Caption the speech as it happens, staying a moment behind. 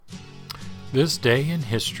This day in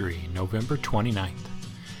history, November 29th.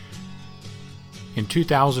 In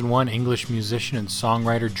 2001, English musician and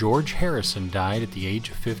songwriter George Harrison died at the age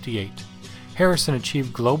of 58. Harrison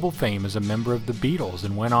achieved global fame as a member of the Beatles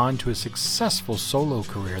and went on to a successful solo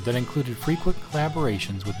career that included frequent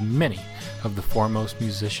collaborations with many of the foremost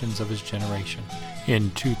musicians of his generation.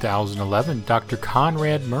 In 2011, Dr.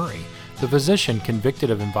 Conrad Murray, the physician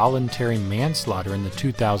convicted of involuntary manslaughter in the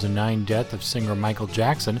 2009 death of singer Michael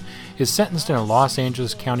Jackson, is sentenced in a Los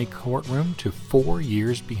Angeles County courtroom to 4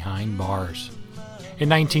 years behind bars. In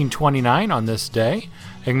 1929, on this day,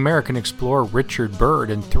 American explorer Richard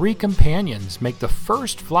Byrd and 3 companions make the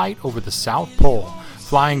first flight over the South Pole,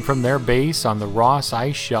 flying from their base on the Ross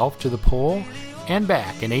Ice Shelf to the pole and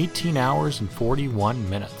back in 18 hours and 41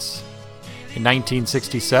 minutes. In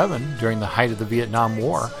 1967, during the height of the Vietnam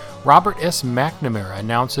War, Robert S. McNamara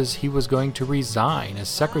announces he was going to resign as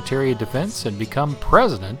Secretary of Defense and become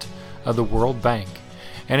President of the World Bank.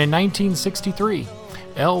 And in 1963,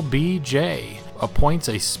 LBJ appoints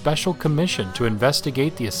a special commission to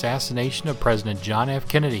investigate the assassination of President John F.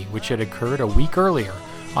 Kennedy, which had occurred a week earlier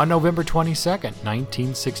on November 22,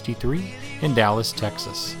 1963, in Dallas,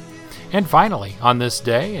 Texas. And finally, on this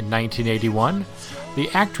day in 1981, the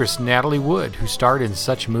actress Natalie Wood, who starred in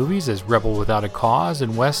such movies as Rebel Without a Cause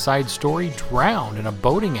and West Side Story, drowned in a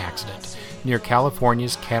boating accident near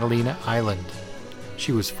California's Catalina Island.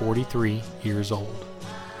 She was 43 years old.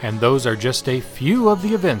 And those are just a few of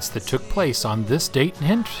the events that took place on this date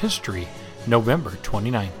in history, November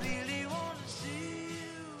 29th.